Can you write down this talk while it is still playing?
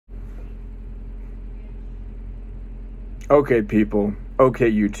Okay, people. Okay,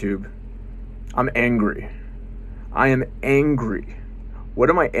 YouTube. I'm angry. I am angry. What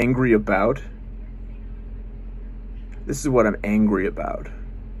am I angry about? This is what I'm angry about.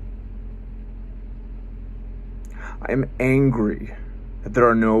 I am angry that there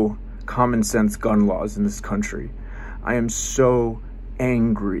are no common sense gun laws in this country. I am so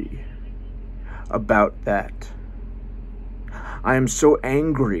angry about that. I am so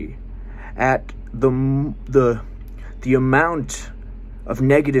angry at the amount of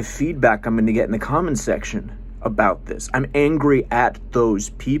negative feedback I'm going to get in the comments section about this. I'm angry at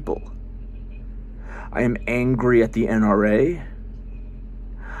those people. I am angry at the NRA.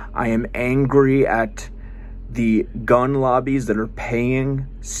 I am angry at the gun lobbies that are paying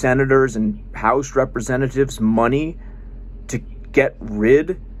senators and House representatives money to get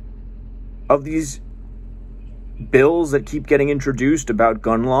rid of these bills that keep getting introduced about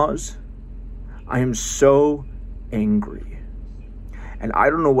gun laws. I am so angry. And I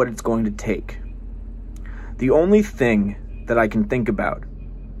don't know what it's going to take. The only thing that I can think about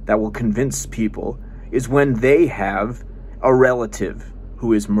that will convince people is when they have a relative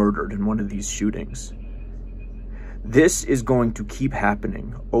who is murdered in one of these shootings. This is going to keep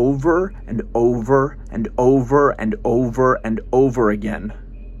happening over and over and over and over and over again.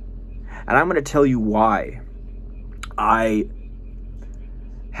 And I'm going to tell you why I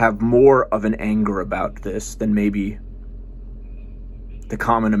have more of an anger about this than maybe the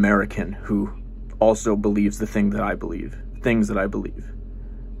common American who also believes things that I believe.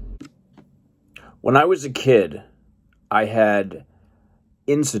 When I was a kid, I had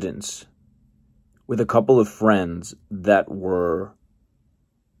incidents with a couple of friends that were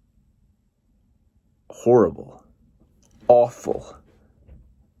horrible, awful.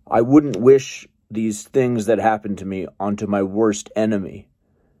 I wouldn't wish these things that happened to me onto my worst enemy.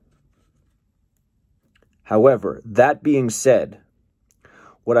 However, that being said,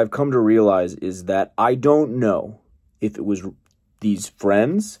 what I've come to realize is that I don't know if it was these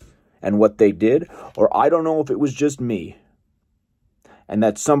friends and what they did, or I don't know if it was just me, and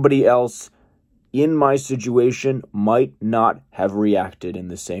that somebody else in my situation might not have reacted in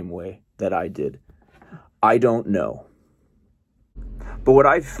the same way that I did. I don't know. But what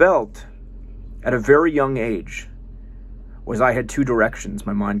I felt at a very young age was I had two directions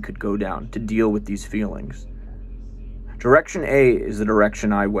my mind could go down to deal with these feelings. Direction A is the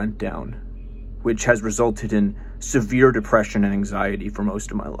direction I went down, which has resulted in severe depression and anxiety for most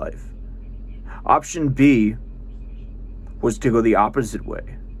of my life. Option B was to go the opposite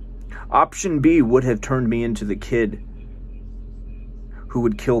way. Option B would have turned me into the kid who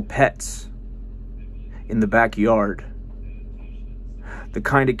would kill pets in the backyard. The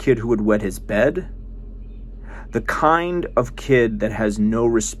kind of kid who would wet his bed. The kind of kid that has no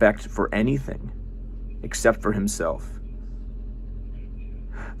respect for anything except for himself.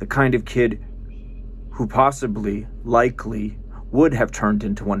 The kind of kid who possibly, likely, would have turned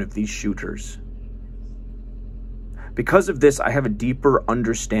into one of these shooters. Because of this, I have a deeper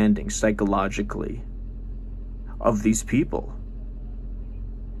understanding psychologically of these people.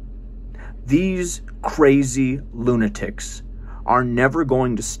 These crazy lunatics are never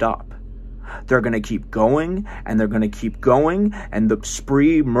going to stop. They're going to keep going, and they're going to keep going, and the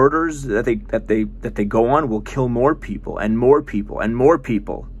spree murders that they go on will kill more people and more people and more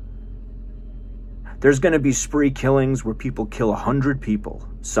people. There's going to be spree killings where people kill 100 people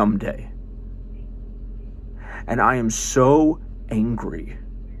someday. And I am so angry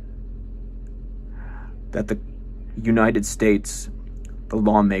that the United States, the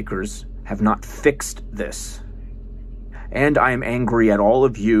lawmakers, have not fixed this. And I am angry at all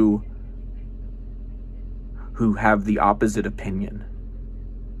of you who have the opposite opinion.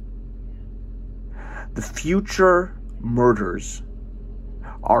 The future murders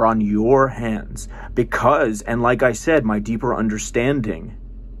are on your hands because, and like I said, my deeper understanding,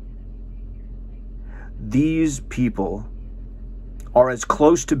 these people are as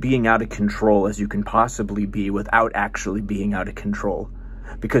close to being out of control as you can possibly be without actually being out of control.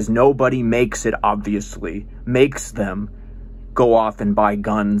 Because nobody makes them go off and buy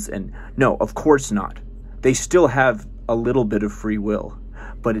guns. And no, of course not. They still have a little bit of free will,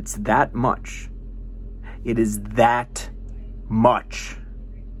 but it's that much. It is that much.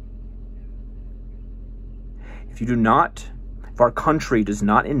 If our country does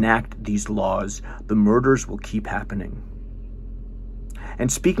not enact these laws, the murders will keep happening.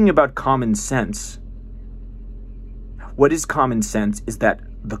 And speaking about common sense, what is common sense is that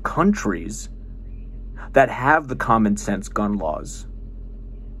the countries that have the common sense gun laws,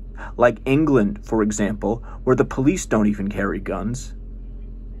 like England, for example, where the police don't even carry guns,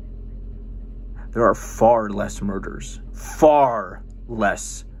 there are far less murders. Far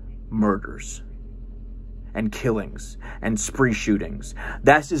less murders and killings and spree shootings.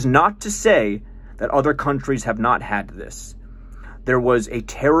 That is not to say that other countries have not had this. There was a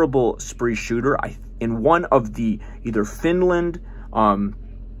terrible spree shooter in one of the, either Finland,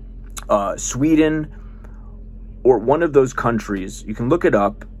 Sweden, or one of those countries. You can look it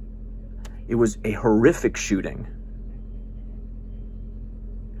up. It was a horrific shooting.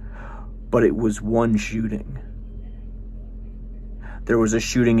 But it was one shooting. There was a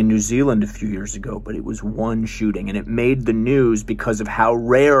shooting in New Zealand a few years ago, but it was one shooting, and it made the news because of how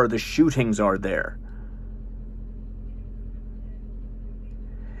rare the shootings are there.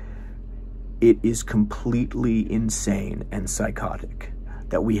 It is completely insane and psychotic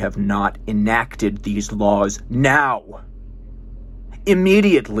that we have not enacted these laws now,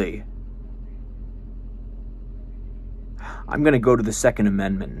 immediately. I'm going to go to the Second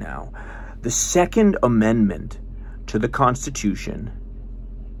Amendment now. The Second Amendment to the Constitution,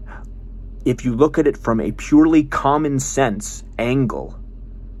 if you look at it from a purely common sense angle,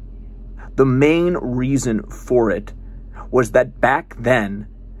 the main reason for it was that back then,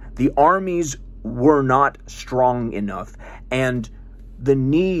 the armies were not strong enough, and the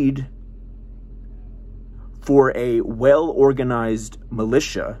need for a well-organized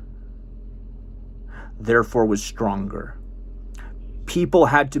militia, therefore, was stronger. People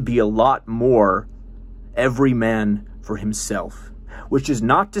had to be a lot more every man for himself, which is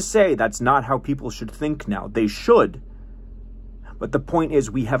not to say that's not how people should think now. They should. But the point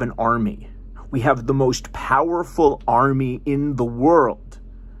is, we have an army. We have the most powerful army in the world.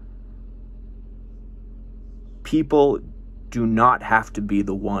 People do not have to be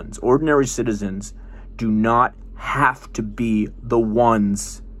the ones. Ordinary citizens do not have to be the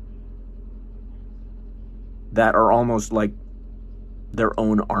ones that are almost like their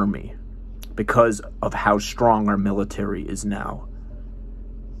own army because of how strong our military is now.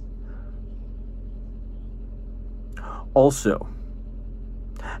 Also,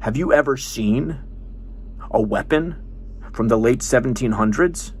 have you ever seen a weapon from the late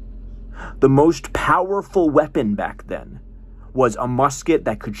 1700s? The most powerful weapon back then was a musket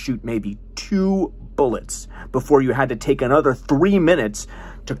that could shoot maybe 2 bullets before you had to take another 3 minutes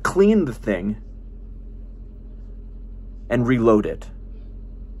to clean the thing and reload it.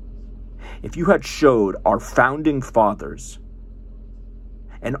 If you had showed our founding fathers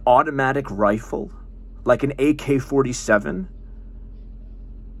an automatic rifle, like an AK-47,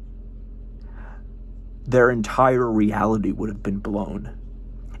 their entire reality would have been blown.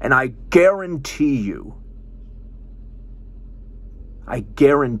 And I guarantee you,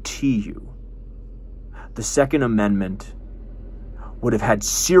 the Second Amendment would have had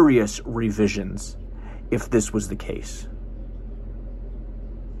serious revisions if this was the case.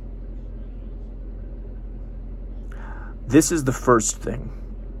 This is the first thing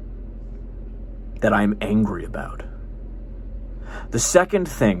that I am angry about. The second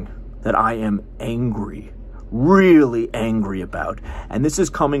thing that I am angry, really angry about, and this is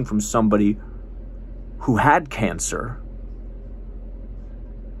coming from somebody who had cancer,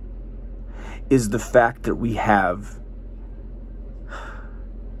 is the fact that we have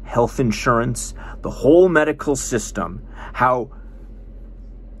health insurance, the whole medical system, how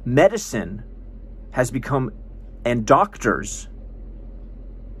medicine has become, and doctors,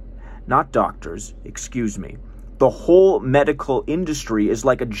 not doctors, excuse me, the whole medical industry is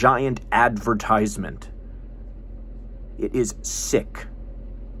like a giant advertisement. It is sick.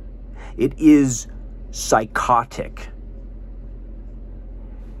 It is psychotic.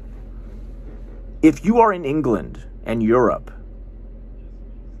 If you are in England and Europe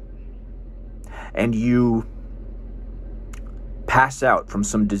and you pass out from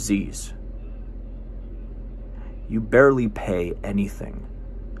some disease, you barely pay anything.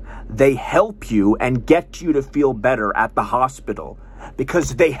 They help you and get you to feel better at the hospital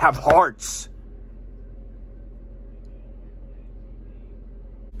because they have hearts.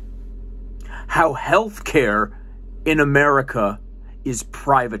 How healthcare in America is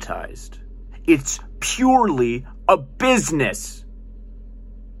privatized. It's purely a business.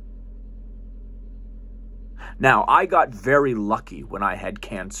 Now, I got very lucky when I had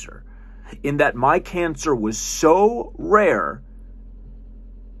cancer, in that my cancer was so rare.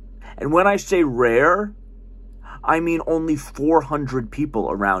 And when I say rare, I mean only 400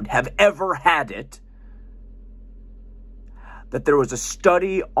 people around have ever had it, that there was a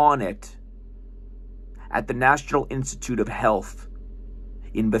study on it at the National Institute of Health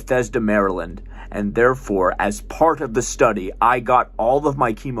in Bethesda, Maryland, and therefore, as part of the study, I got all of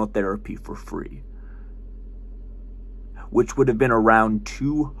my chemotherapy for free. which would have been around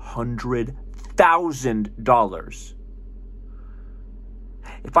 $200,000.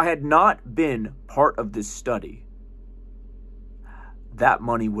 If I had not been part of this study, that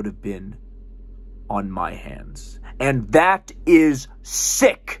money would have been on my hands. And that is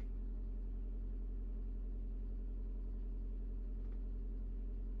sick.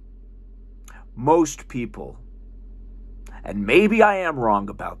 Most people, and maybe I am wrong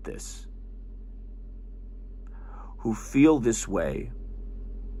about this, who feel this way,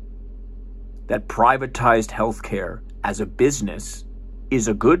 that privatized healthcare as a business is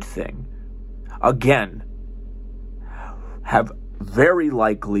a good thing, again, have very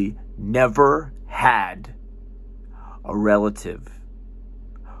likely never had a relative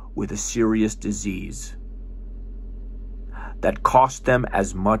with a serious disease that cost them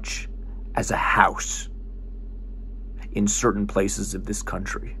as much as a house in certain places of this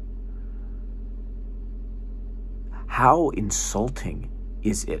country. How insulting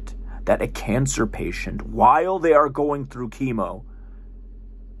is it that a cancer patient, while they are going through chemo,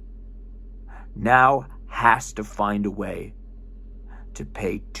 now has to find a way to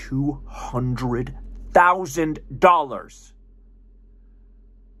pay $200,000?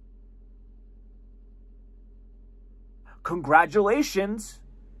 Congratulations,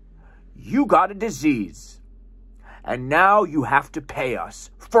 you got a disease, and now you have to pay us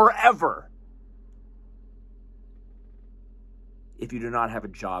forever. If you do not have a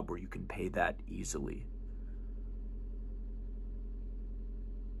job where you can pay that easily.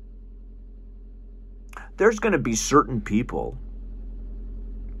 There's going to be certain people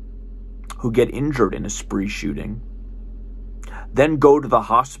who get injured in a spree shooting, then go to the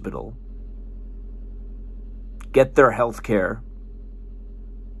hospital, get their health care,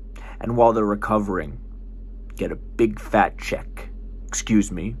 and while they're recovering, get a big fat check.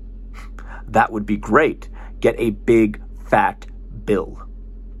 Excuse me. That would be great. Get a big fat bill.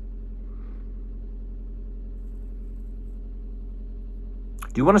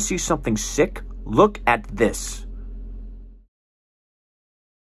 Do you want to see something sick? Look at this.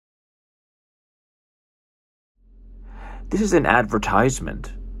 This is an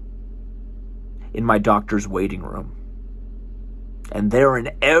advertisement in my doctor's waiting room. And they're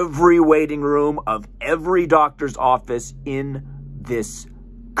in every waiting room of every doctor's office in this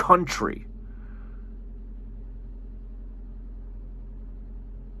country.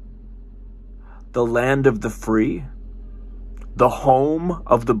 The land of the free, the home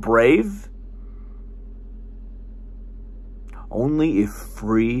of the brave. Only if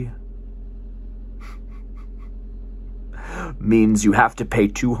free means you have to pay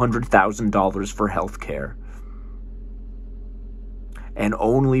 $200,000 for health care. And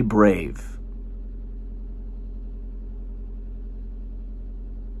only brave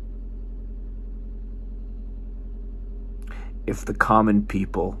if the common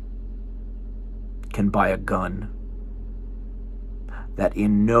people can buy a gun that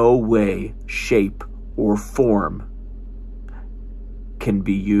in no way, shape, or form can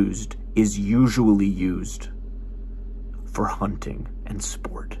be used, is usually used for hunting and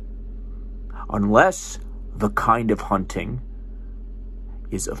sport. Unless the kind of hunting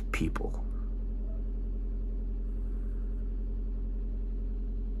is of people.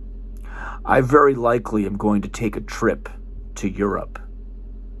 I very likely am going to take a trip to Europe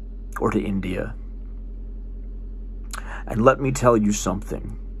or to India. And let me tell you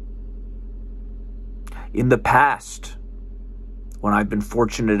something. In the past, when I've been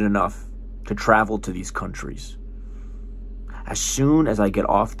fortunate enough to travel to these countries, as soon as I get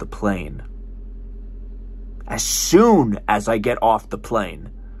off the plane,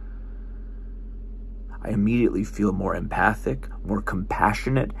 I immediately feel more empathic, more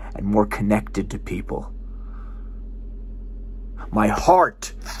compassionate, and more connected to people. My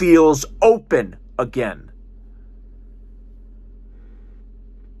heart feels open again.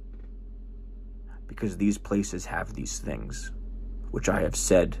 Because these places have these things, which I have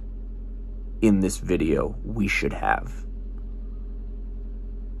said in this video we should have.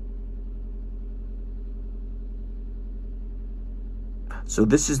 So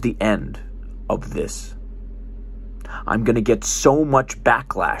this is the end of this. I'm going to get so much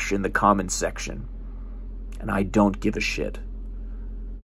backlash in the comments section, and I don't give a shit.